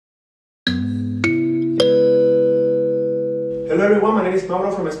Hello everyone, my name is Mauro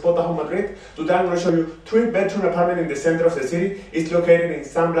from Spotahome, Madrid. Today I'm going to show you 3-bedroom apartment in the center of the city. It's located in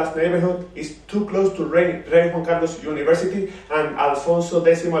San Blas neighborhood. It's too close to Rey Juan Carlos University and Alfonso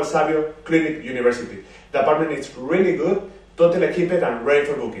X Alzavio Clinic University. The apartment is really good, totally equipped and ready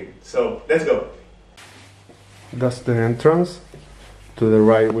for booking. So let's go. That's the entrance. To the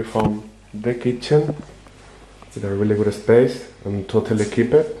right we found the kitchen with a really good space and totally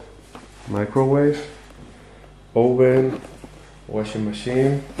equipped. Microwave, oven, washing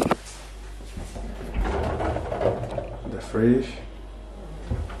machine, the fridge,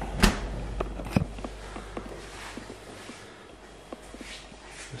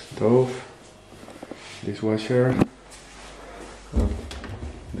 the stove, dishwasher,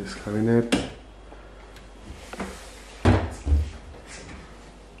 this cabinet,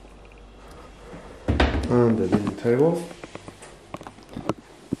 and the dining table.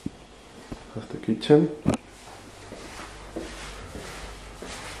 That's the kitchen.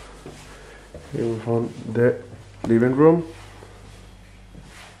 Here we found the living room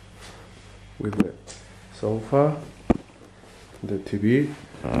with the sofa, the TV,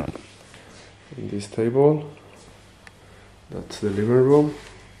 and this table. That's the living room.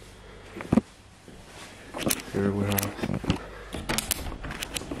 Here we have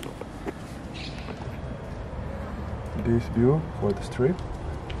this view for the street.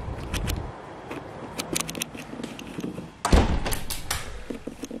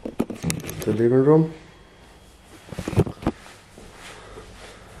 The living room.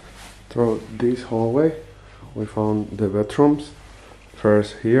 Through this hallway we found the bedrooms.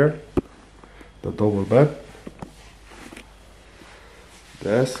 First here, the double bed,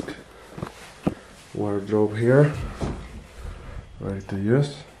 desk, wardrobe here, ready to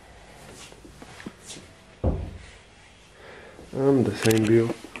use, and the same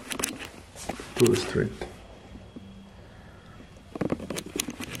view to the street.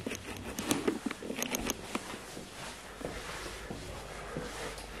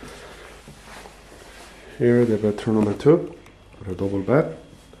 Here the bedroom number 2 with a double bed,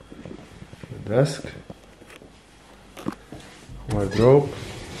 a desk, wardrobe,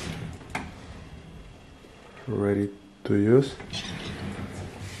 ready to use.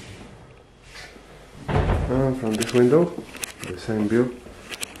 And from this window, the same view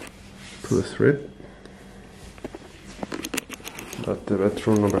to the street. That's the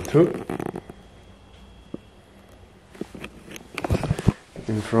bedroom number 2.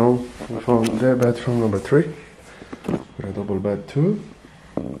 In front we found the bedroom number 3 with a double bed too,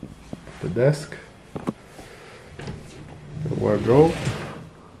 the desk, the wardrobe,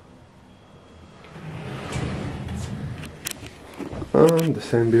 and the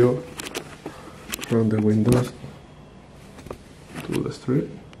same view from the windows to the street.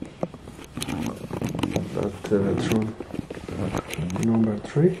 That's the bedroom number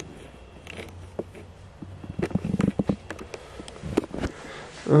 3.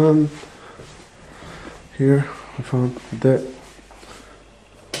 And here we found the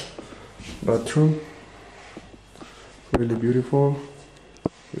bathroom, really beautiful,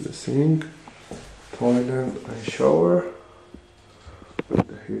 with a sink, toilet and shower, with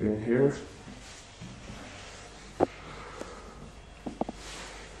the heating here.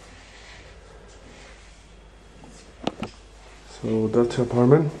 So that's the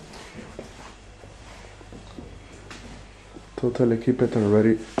apartment. Totally equipped and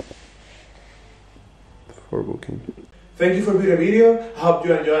ready for booking. Thank you for viewing the video. I hope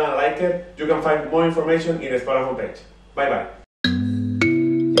you enjoyed and liked it. You can find more information in the Spotahome page. Bye bye.